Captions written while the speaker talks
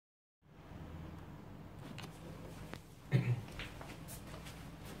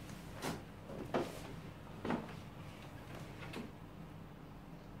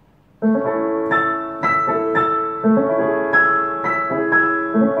No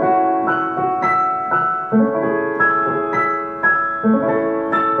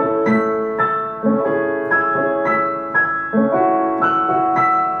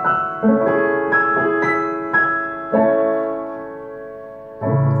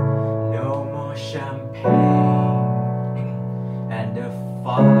more champagne and the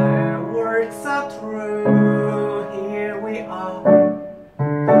fireworks are through. Here we are,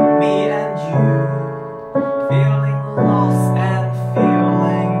 me and you, feeling lost and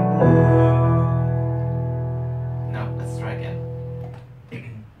feeling blue. No, let's try again.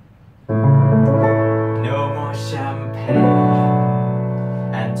 No more champagne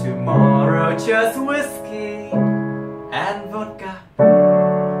and tomorrow just whiskey and vodka.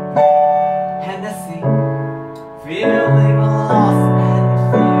 Hennessy, feeling lost and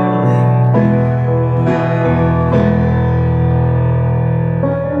feeling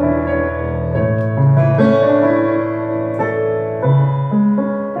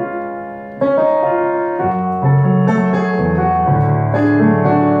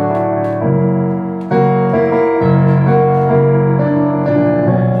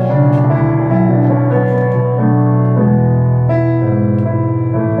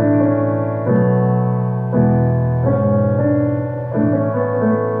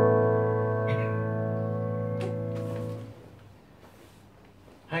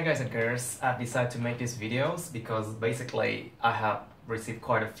Hi guys and girls, I've decided to make these videos because basically I have received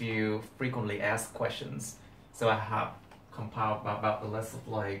quite a few frequently asked questions. So I have compiled about a list of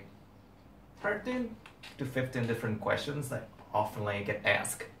like 13 to 15 different questions that often get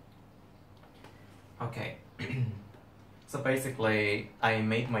asked. Okay, so basically I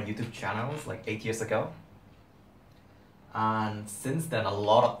made my YouTube channels like 8 years ago. And since then a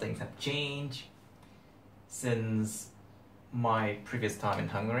lot of things have changed since my previous time in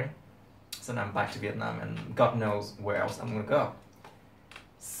Hungary. So now I'm back to Vietnam and God knows where else I'm gonna go.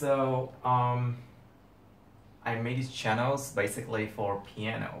 So I made these channels basically for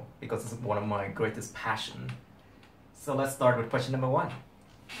piano because it's one of my greatest passion. So let's start with question number 1.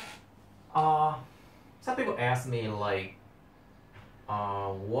 Some people ask me like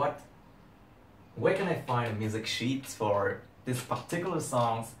where can I find music sheets for this particular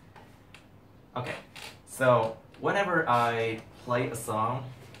songs? Okay, so whenever I play a song,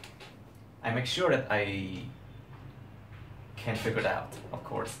 I make sure that I can figure it out, of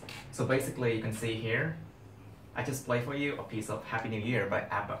course. So basically you can see here, I just play for you a piece of Happy New Year by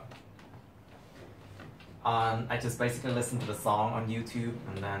ABBA. I just basically listen to the song on YouTube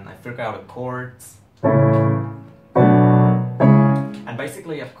and then I figure out the chords. And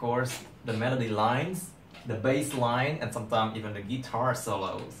basically, of course, the melody lines, the bass line, and sometimes even the guitar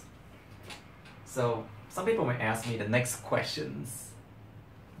solos. So some people may ask me the next questions,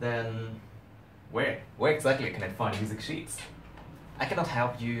 then where exactly can I find music sheets? I cannot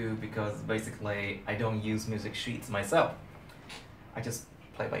help you because basically I don't use music sheets myself. I just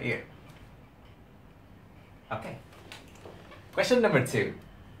play by ear. Okay. Question number 2.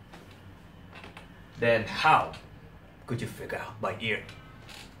 Then how could you figure out by ear?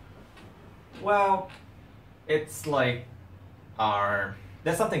 Well, it's like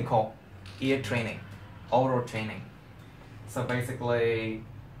there's something called ear training, oral training. So basically,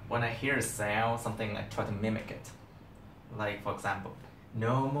 when I hear a sound, something I try to mimic it. Like for example,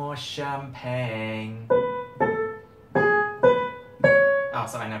 no more champagne. Oh,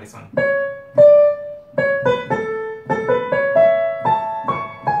 so I know this one.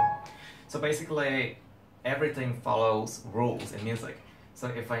 So basically, everything follows rules in music. So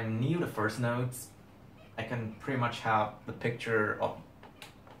if I knew the first notes, I can pretty much have the picture of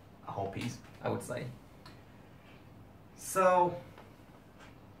a whole piece, I would say. So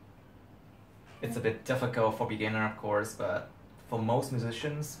it's a bit difficult for beginner, of course, but for most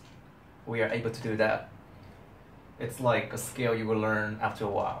musicians, we are able to do that. It's like a skill you will learn after a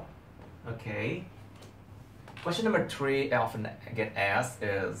while. Okay. Question number 3 I often get asked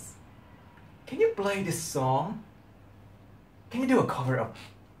is, can you play this song? Can you do a cover of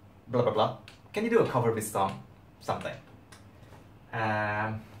blah blah blah? Can you do a cover of this song? Something.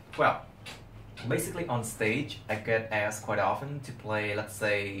 Well, basically on stage, I get asked quite often to play, let's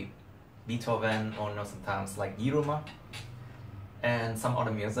say, Beethoven or sometimes like Yiruma and some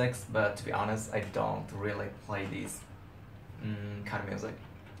other musics, but to be honest, I don't really play these kind of music.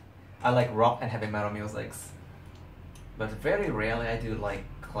 I like rock and heavy metal musics, but very rarely I do like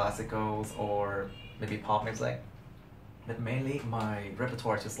classicals or maybe pop music. But mainly my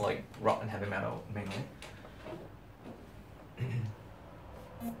repertoire is just like rock and heavy metal mainly.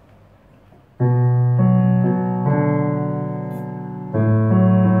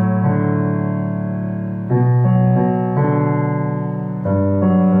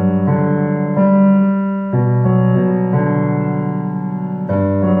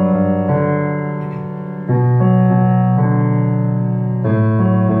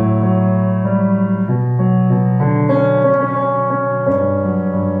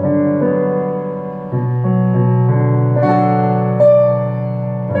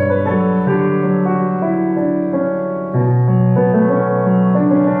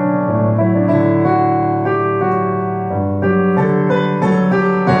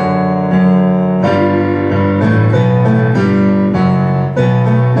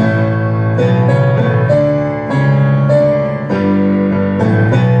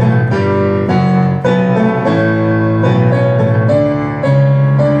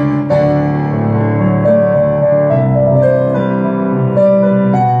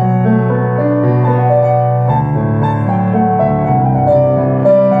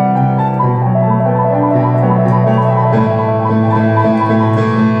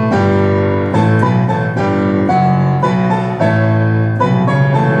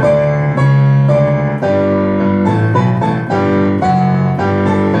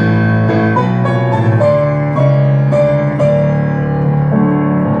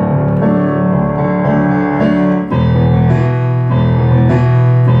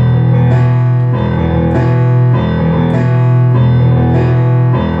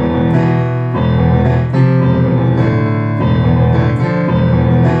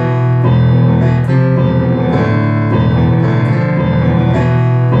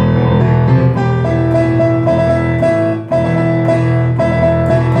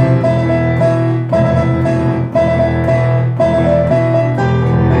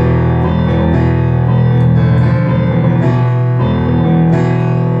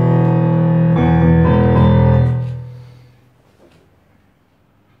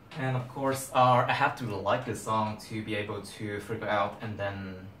 select the song to be able to figure out and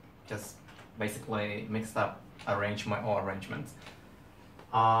then just basically mix up, arrange my own arrangements.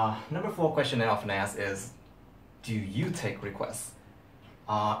 Number 4 question I often ask is, do you take requests?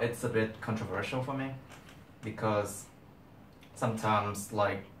 It's a bit controversial for me because sometimes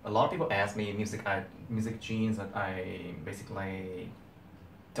like a lot of people ask me music genes that I basically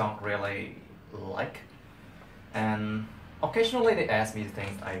don't really like, and occasionally they ask me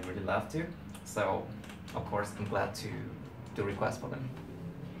things I really love to, so of course I'm glad to do requests for them.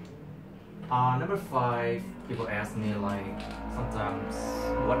 Number 5, people ask me like sometimes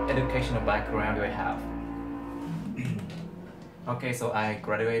what educational background do I have. Okay, so I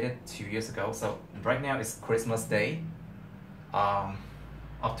graduated 2 years ago, so right now it's Christmas Day of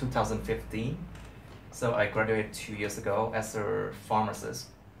 2015. So I graduated 2 years ago as a pharmacist.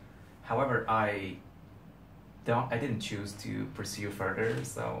 However, I didn't choose to pursue further,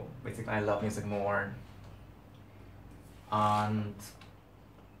 so basically I love music more. And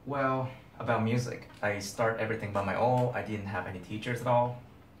well, about music, I start everything by my own. I didn't have any teachers at all.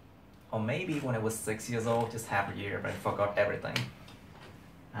 Or maybe when I was 6 years old, just half a year, but I forgot everything.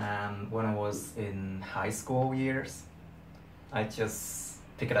 And when I was in high school years, I just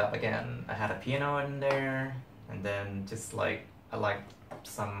pick it up again. I had a piano in there, and then just like, I like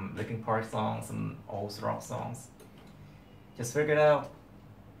some Linkin Park songs, some old rock songs. Just figure it out,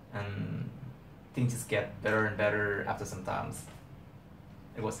 and things just get better and better after some times.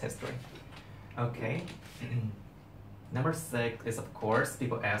 It was history. Okay. Number 6 is, of course,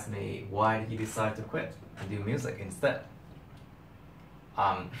 people ask me, why did you decide to quit and do music instead?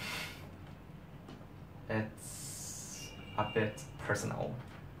 It's a bit personal,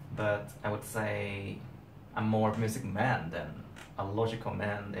 but I would say I'm more a music man than a logical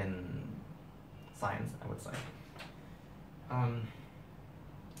man in science, I would say.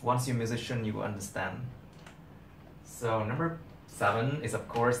 Once you're a musician, you will understand. So number 7 is, of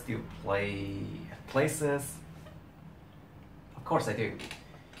course, do you play places? Of course I do.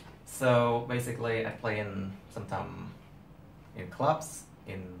 So basically I play sometimes in clubs,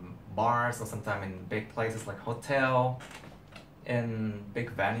 in bars, or sometimes in big places like hotel, in big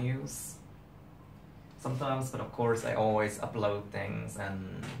venues sometimes, but of course I always upload things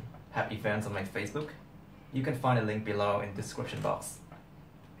and have events on my Facebook. You can find a link below in the description box.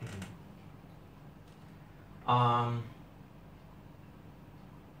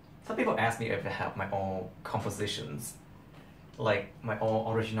 Some people ask me if I have my own compositions, like my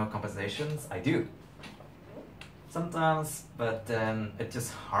own original compositions. I do sometimes, but then it's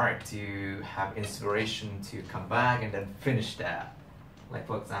just hard to have inspiration to come back and then finish that. Like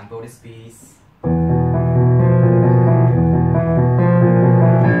for example, this piece.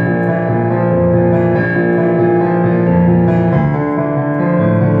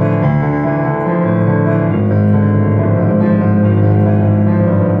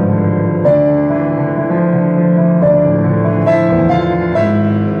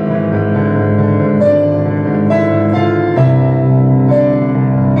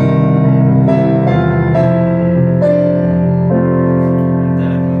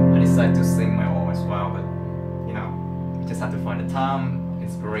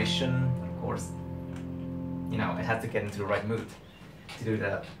 Inspiration, of course, I had to get into the right mood to do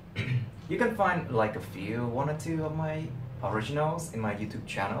that. You can find like one or two of my originals in my YouTube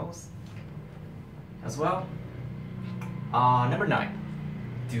channels as well. Number 9,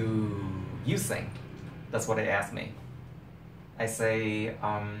 do you sing? That's what they ask me. I say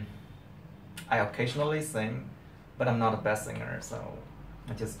I occasionally sing, but I'm not a best singer, so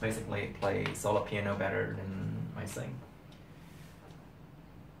I just basically play solo piano better than I sing.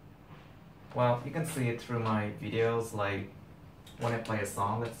 Well, you can see it through my videos, like when I play a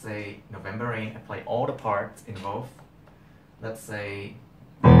song, let's say November Rain, I play all the parts involved. Let's say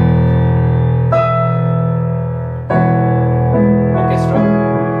orchestra.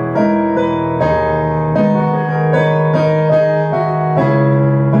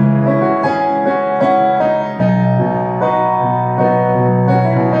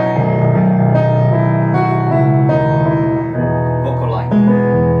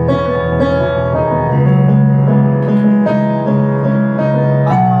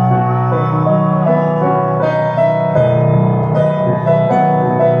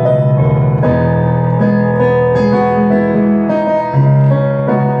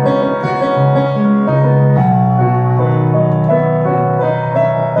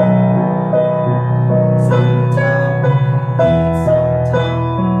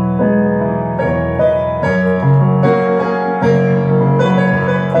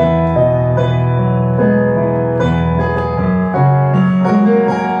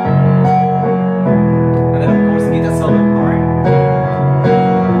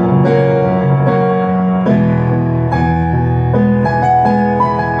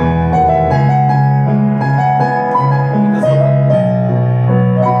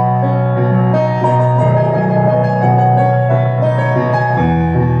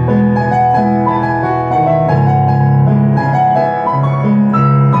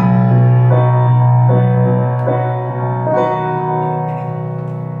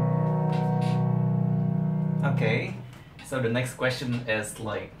 question is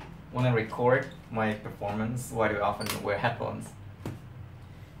like, when I record my performance, why do I often wear headphones?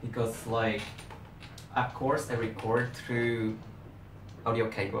 Because like, of course I record through audio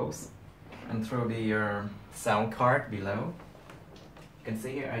cables and through the sound card below. You can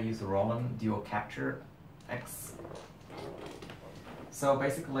see here I use Roland Dual Capture X. So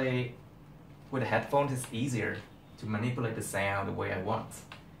basically, with a headphone it's easier to manipulate the sound the way I want.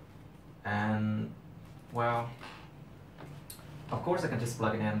 And well, of course I can just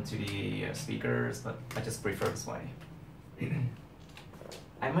plug it into the speakers, but I just prefer this way.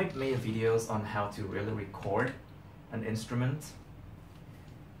 I might make videos on how to really record an instrument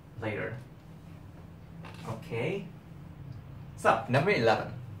later. Okay. So, number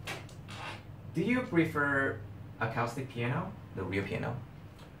 11. Do you prefer acoustic piano, the real piano,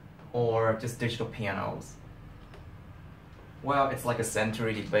 or just digital pianos? Well, it's like a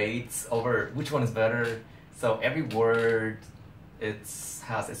century debates over which one is better. So every word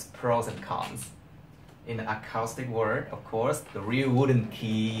has its pros and cons. In the acoustic word, of course, the real wooden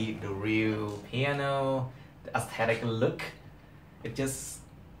key, the real piano, the aesthetic look, it's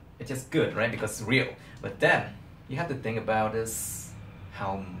just good, right? Because it's real. But then you have to think about this,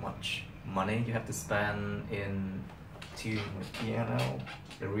 how much money you have to spend in tuning the piano,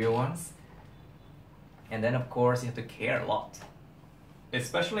 the real ones. And then of course you have to care a lot,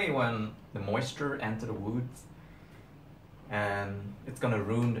 especially when the moisture enters the wood, and it's gonna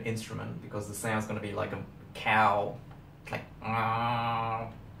ruin the instrument because the sound's gonna be like a cow, like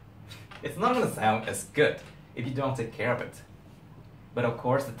it's not gonna sound as good if you don't take care of it. But of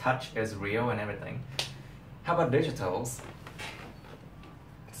course the touch is real and everything. How about digitals?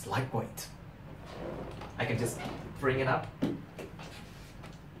 It's lightweight. I can just bring it up,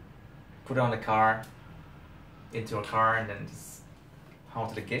 put it on the car, into a car, and then just haul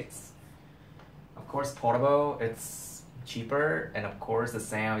to the gigs. Of course portable, it's cheaper, and of course the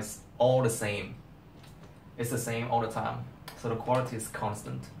sound is all the same. It's the same all the time, so the quality is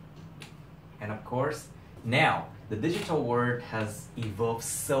constant. And of course now the digital world has evolved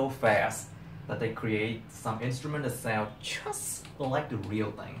so fast that they create some instruments that sound just like the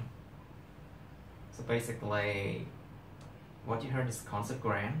real thing. So basically what you heard is concert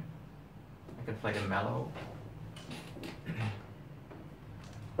grand. I can play the mellow.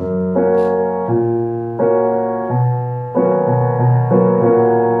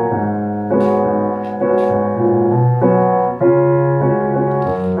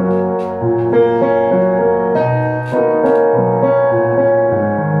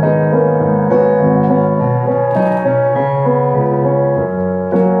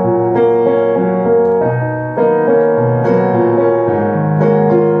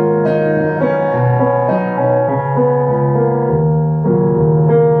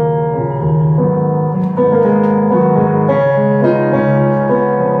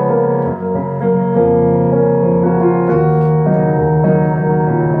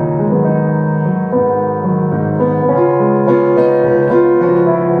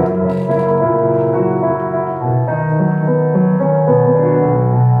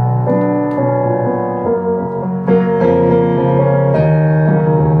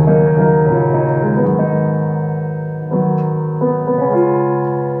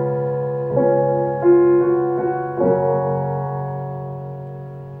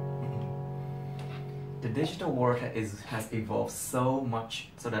 Digital world has evolved so much,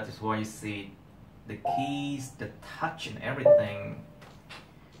 so that is why you see the keys, the touch and everything.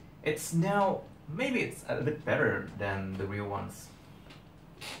 It's now, maybe it's a bit better than the real ones,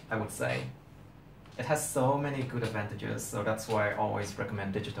 I would say. It has so many good advantages, so that's why I always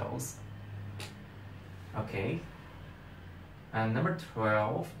recommend digitals. Okay. And number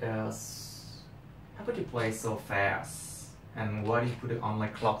 12 is, how could you play so fast? And why do you put it on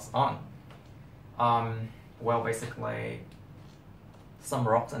like clocks on? Well, basically, some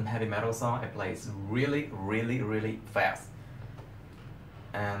rock and heavy metal song I play is really fast,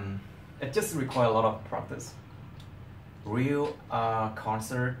 and it just requires a lot of practice. Real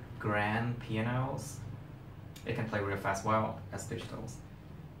concert grand pianos, it can play real fast well as digitals.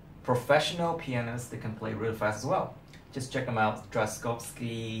 Professional pianists, they can play real fast as well. Just check them out.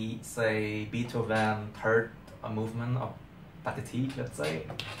 Draskowski, say Beethoven third movement of Pathetique, let's say.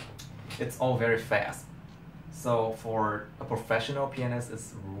 It's all very fast. So for a professional pianist,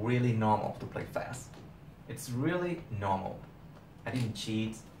 it's really normal to play fast. It's really normal. I didn't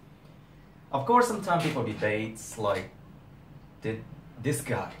cheat. Of course, sometimes people debate like, did this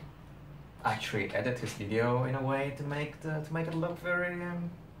guy actually edit his video in a way to make it look very,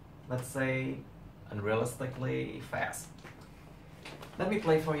 let's say, unrealistically fast? Let me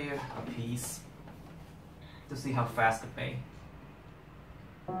play for you a piece to see how fast it may.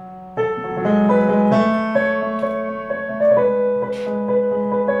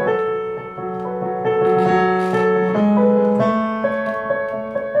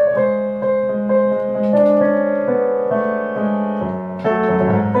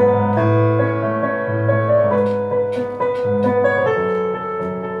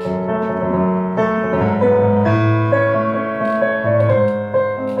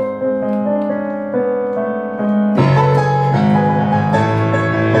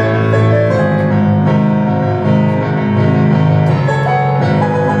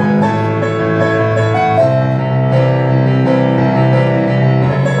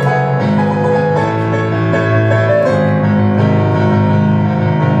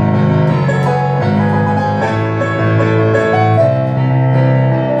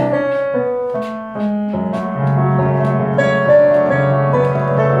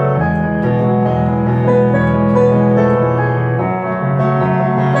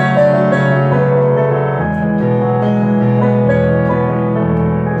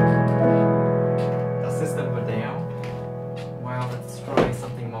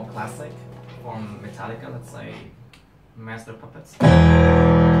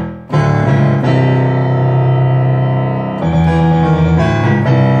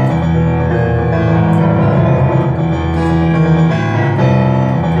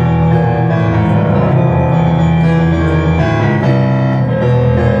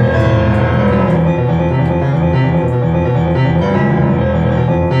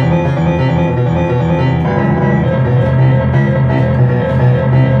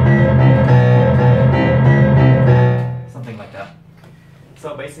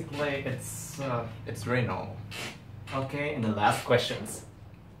 So basically, it's very normal. Okay, and the last questions.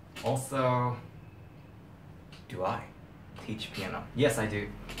 Also, do I teach piano? Yes, I do.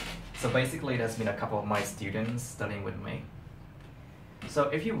 So basically, there's been a couple of my students studying with me. So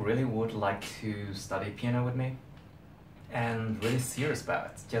if you really would like to study piano with me and really serious about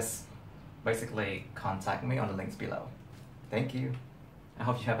it, just basically contact me on the links below. Thank you. I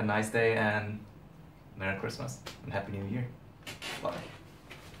hope you have a nice day and Merry Christmas and Happy New Year. Bye.